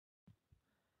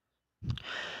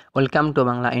Welcome to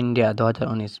Bangla India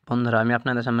 2019। বন্ধুরা, আমি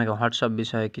আপনাদের সামনে হোয়াটসঅ্যাপ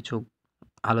বিষয়ে কিছু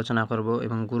আলোচনা করব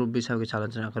এবং গ্রুপ বিষয়ে কিছু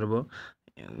আলোচনা করব।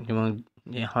 এবং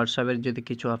এই হোয়াটসঅ্যাপের যদি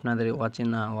কিছু আপনাদের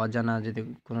অজানা যদি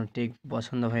কোনো ট্রিক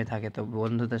পছন্দ হয়ে থাকে, তো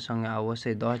বন্ধুদের সঙ্গে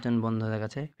অবশ্যই 10 জন বন্ধুদের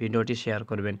কাছে ভিডিওটি শেয়ার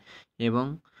করবেন এবং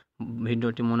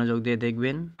ভিডিওটি মনোযোগ দিয়ে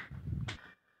দেখবেন।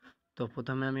 তো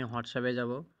প্রথমে আমি হোয়াটসঅ্যাপে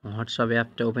যাব। হোয়াটসঅ্যাপ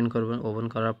অ্যাপটা ওপেন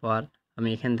করার পর আমি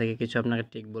এখান থেকে কিছু আপনাকে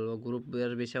টিক বলবো,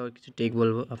 গ্রুপের বিষয়েও কিছু টিক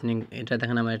বলবো। আপনি এটা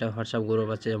দেখেন, আমার এটা হোয়াটসঅ্যাপ গ্রুপ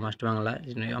আছে মাস্ট বাংলা,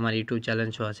 আমার ইউটিউব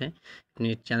চ্যানেলও আছে। আপনি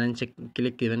চ্যালেঞ্জে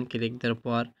ক্লিক দেবেন। ক্লিক দেওয়ার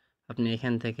পর আপনি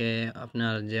এখান থেকে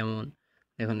আপনার যেমন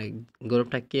দেখুন এই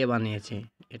গ্রুপটা কে বানিয়েছে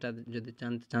এটা যদি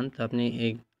জানতে চান, তো আপনি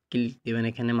এই ক্লিক দেবেন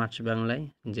এখানে মাস্ট বাংলায়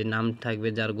যে নাম থাকবে,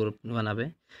 যার গ্রুপ বানাবে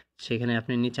সেখানে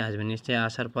আপনি নিচে আসবেন। নিচে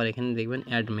আসার পর এখানে দেখবেন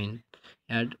অ্যাড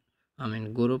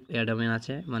গ্রুপ অ্যাডমিন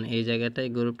আছে, মানে এই জায়গাটায়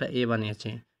গ্রুপটা এ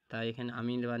বানিয়েছে, তাই এখানে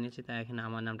আমি বানিয়েছি, তাই এখানে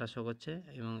আমার নামটা শো করছে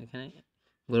এবং এখানে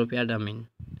গ্রুপ অ্যাডমিন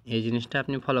এই জিনিসটা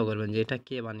আপনি ফলো করবেন যে এটা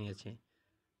কে বানিয়েছে।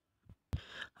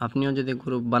 আপনিও যদি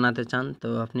গ্রুপ বানাতে চান, তো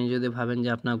আপনি যদি ভাবেন যে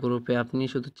আপনার গ্রুপে আপনি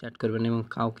শুধু চ্যাট করবেন এবং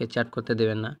কাউকে চ্যাট করতে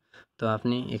দেবেন না, তো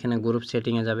আপনি এখানে গ্রুপ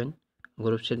সেটিংয়ে যাবেন।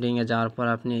 গ্রুপ সেটিংয়ে যাওয়ার পর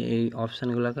আপনি এই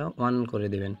অপশানগুলোকে অন করে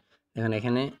দেবেন।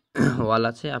 এখানে ওয়াল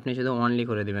আছে, আপনি শুধু অনলি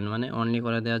করে দেবেন, মানে অনলি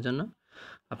করে দেওয়ার জন্য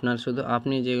আপনার শুধু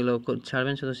আপনি যেগুলো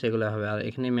ছাড়বেন শুধু সেগুলো হবে। আর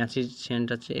এখানে মেসেজ সেন্ড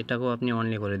আছে, এটাকেও আপনি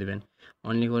অনলি করে দিবেন।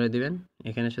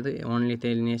 এখানে শুধু অনলিতে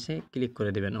নিয়ে এসে ক্লিক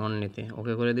করে দিবেন, অনলিতে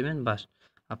ওকে করে দিবেন, বাস।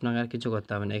 আপনাকে আর কিছু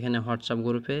করতে হবে না। এখানে হোয়াটসঅ্যাপ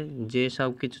গ্রুপে যে সব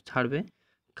কিছু ছাড়বে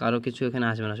কারো কিছু এখানে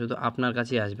আসবে না, শুধু আপনার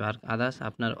কাছেই আসবে। আর আদার্স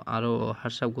আপনার আরও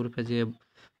হোয়াটসঅ্যাপ গ্রুপে যে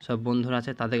সব বন্ধুরা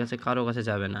আছে তাদের কাছে কারো কাছে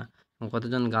যাবে না।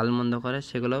 কতজন গালমন্দ করে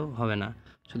সেগুলোও হবে না,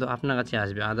 শুধু আপনার কাছে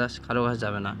আসবে, আদার্স কারো কাছে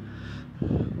যাবে না।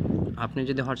 আপনি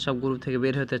যদি হোয়াটসঅ্যাপ গ্রুপ থেকে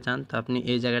বের হতে চান, তো আপনি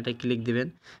এই জায়গাটায় ক্লিক দিবেন,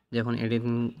 যখন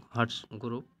এডিটিং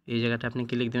গ্রুপ এই জায়গাটা আপনি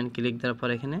ক্লিক দেবেন। ক্লিক দেওয়ার পর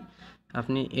এখানে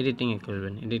আপনি এডিটিংয়ে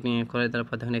করবেন। এডিটিংয়ে করে দেওয়ার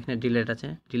পর দেখুন এখানে ডিলেট আছে,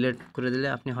 ডিলেট করে দিলে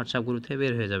আপনি হোয়াটসঅ্যাপ গ্রুপ থেকে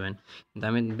বের হয়ে যাবেন। কিন্তু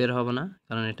আমি বের হব না,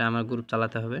 কারণ এটা আমার গ্রুপ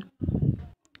চালাতে হবে।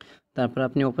 তারপর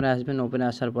আপনি ওপরে আসবেন। ওপরে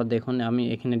আসার পর দেখুন আমি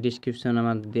এখানে ডিসক্রিপশন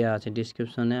আমার দেওয়া আছে,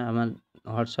 ডিসক্রিপশনে আমার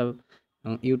হোয়াটসঅ্যাপ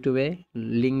এবং ইউটিউবে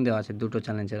লিঙ্ক দেওয়া আছে দুটো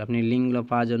চ্যানেলের। আপনি লিঙ্কগুলো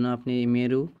পাওয়ার জন্য আপনি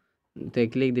মেরুতে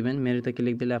ক্লিক দিবেন। মেরুতে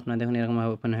ক্লিক দিলে আপনার দেখুন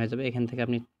এরকমভাবে ওপেন হয়ে যাবে। এখান থেকে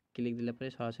আপনি ক্লিক দিলে পরে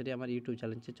সরাসরি আমার ইউটিউব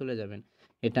চ্যানেলে চলে যাবেন।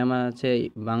 এটা আমার আছে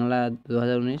বাংলা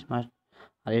 2019 মাস্ট,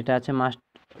 আর এটা আছে মাস্ট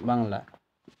বাংলা।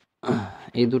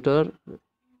 এই দুটোর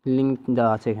লিঙ্ক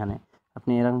দেওয়া আছে এখানে।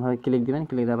 আপনি এরকমভাবে ক্লিক দিবেন,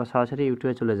 ক্লিক দেওয়ার পর সরাসরি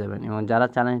ইউটিউবে চলে যাবেন। এবং যারা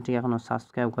চ্যানেলটিকে এখনও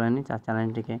সাবস্ক্রাইব করেননি, তার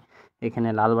চ্যানেলটিকে এখানে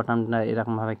লাল বাটনটা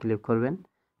এরকমভাবে ক্লিক করবেন।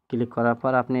 ক্লিক করার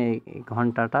পর আপনি এই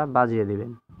ঘন্টাটা বাজিয়ে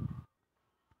দিবেন,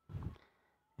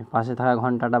 পাশে থাকা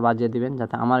ঘন্টাটা বাজিয়ে দিবেন,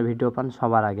 যাতে আমার ভিডিও পান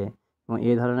সবার আগে। এবং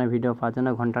এই ধরনের ভিডিও পাওয়ার জন্য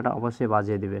ঘন্টাটা অবশ্যই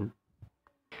বাজিয়ে দিবেন।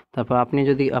 তারপর আপনি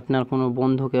যদি আপনার কোনো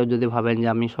বন্ধুকেও যদি ভাবেন যে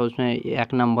আমি সবসময় 1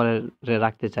 নম্বরে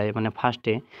রাখতে চাই, মানে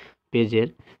ফার্স্টে পেজের,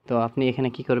 তো আপনি এখানে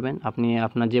কি করবেন, আপনি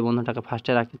আপনার যে বন্ধুটাকে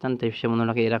ফার্স্টে রাখতে চান, তো সে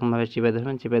বন্ধুটাকে এরকমভাবে চেপে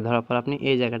ধরবেন। চেপে ধরার পর আপনি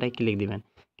এই জায়গাটায় ক্লিক দিবেন।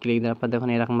 ক্লিক দেওয়ার পর দেখুন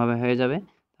এরকমভাবে হয়ে যাবে।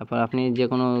 তারপর আপনি যে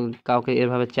কোনো কাউকে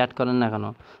এভাবে চ্যাট করেন না কেন,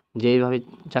 যেইভাবে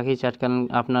যাকেই চ্যাট করেন,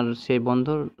 আপনার সেই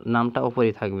বন্ধুর নামটা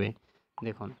ওপরেই থাকবে।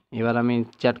 দেখুন এবার আমি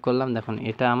চ্যাট করলাম, দেখুন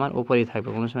এটা আমার ওপরেই থাকবে,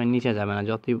 কোনো সময় নিচে যাবে না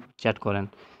যতই চ্যাট করেন।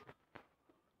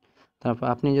 তারপর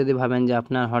আপনি যদি ভাবেন যে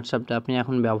আপনার হোয়াটসঅ্যাপটা আপনি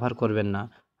এখন ব্যবহার করবেন না,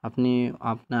 আপনি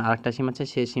আপনার আরেকটা সিম আছে,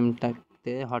 সেই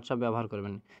সিমটাতে হোয়াটসঅ্যাপ ব্যবহার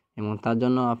করবেন, এবং তার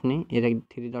জন্য আপনি এর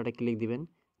 3 ডটে ক্লিক দিবেন।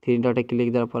 3 ডটে ক্লিক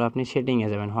দেওয়ার পর আপনি সেটিংয়ে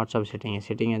যাবেন, হোয়াটসঅ্যাপ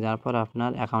সেটিংয়ে যাওয়ার পর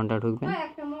আপনার অ্যাকাউন্টে ঢুকবেন।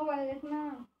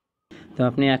 তো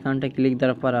আপনি অ্যাকাউন্টে ক্লিক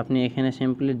দেওয়ার পর আপনি এখানে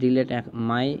সিম্পলি ডিলিট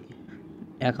মাই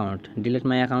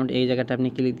অ্যাকাউন্ট এই জায়গাটা আপনি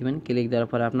ক্লিক দিবেন। ক্লিক দেওয়ার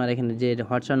পর আপনার এখানে যে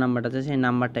হোয়াটসঅ্যাপ নাম্বারটা আছে সেই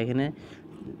নাম্বারটা এখানে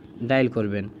ডায়াল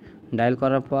করবেন। ডায়াল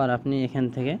করার পর আপনি এখান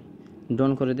থেকে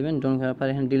ডন করে দেবেন। ডন করার পর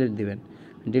এখানে ডিলিট দিবেন।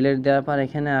 ডিলিট দেওয়ার পর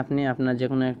এখানে আপনি আপনার যে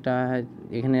কোনো একটা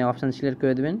এখানে অপশান সিলেক্ট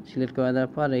করে দেবেন। সিলেক্ট করে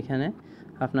দেওয়ার পর এখানে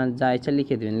আপনার যা ইচ্ছা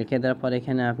লিখে দেবেন। লিখে দেওয়ার পর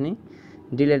এখানে আপনি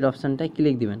ডিলিট অপশানটায়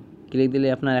ক্লিক দিবেন। ক্লিক দিলে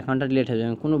আপনার অ্যাকাউন্টটা ডিলিট হয়ে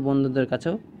যাবে। কোনো বন্ধুদের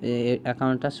কাছেও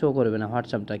অ্যাকাউন্টটা শো করবে না,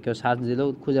 হোয়াটসঅ্যাপটা কেউ সার্চ দিলেও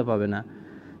খুঁজে পাবে না।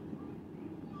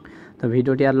 তো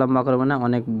ভিডিওটি আর লম্বা করবো না,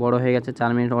 অনেক বড় হয়ে গেছে,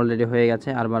 4 মিনিট অলরেডি হয়ে গেছে,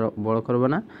 আর বড় করবো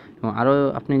না। এবং আরও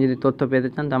আপনি যদি তথ্য পেতে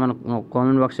চান, তো আমার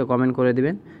কমেন্ট বক্সে কমেন্ট করে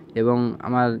দিবেন। এবং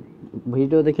আমার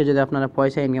ভিডিও দেখে যদি আপনারা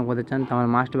পয়সা ইনকাম করতে চান, তো আমার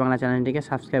মাস্ট বাংলা চ্যানেলটিকে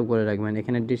সাবস্ক্রাইব করে রাখবেন।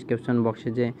 এখানে ডিসক্রিপশন বক্সে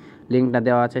যে লিঙ্কটা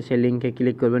দেওয়া আছে সেই লিঙ্কে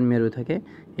ক্লিক করবেন মেরু থেকে।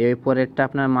 এর পরেরটা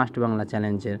আপনার মাস্ট বাংলা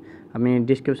চ্যালেঞ্জের, আমি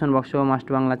ডিসক্রিপশন বক্সেও মাস্ট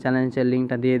বাংলা চ্যালেঞ্জের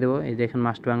লিঙ্কটা দিয়ে দেবো। এই দেখুন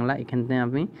মাস্ট বাংলা, এখান থেকে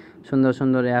আমি সুন্দর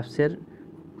সুন্দর অ্যাপসের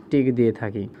টিক দিয়ে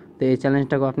থাকি। তো এই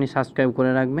চ্যানেলটাকেও আপনি সাবস্ক্রাইব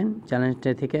করে রাখবেন। চ্যানেলটা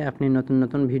থেকে আপনি নতুন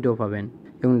নতুন ভিডিও পাবেন।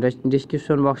 এবং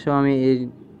ডিসক্রিপশন বক্সেও আমি এই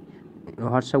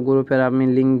হোয়াটসঅ্যাপ গ্রুপের আমি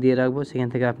লিঙ্ক দিয়ে রাখবো, সেখান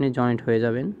থেকে আপনি জয়েন্ট হয়ে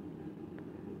যাবেন।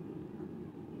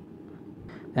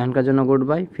 এখনকার জন্য গুড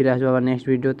বাই, ফিরে আসবো আবার নেক্সট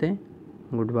ভিডিওতে।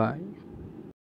 Good bye.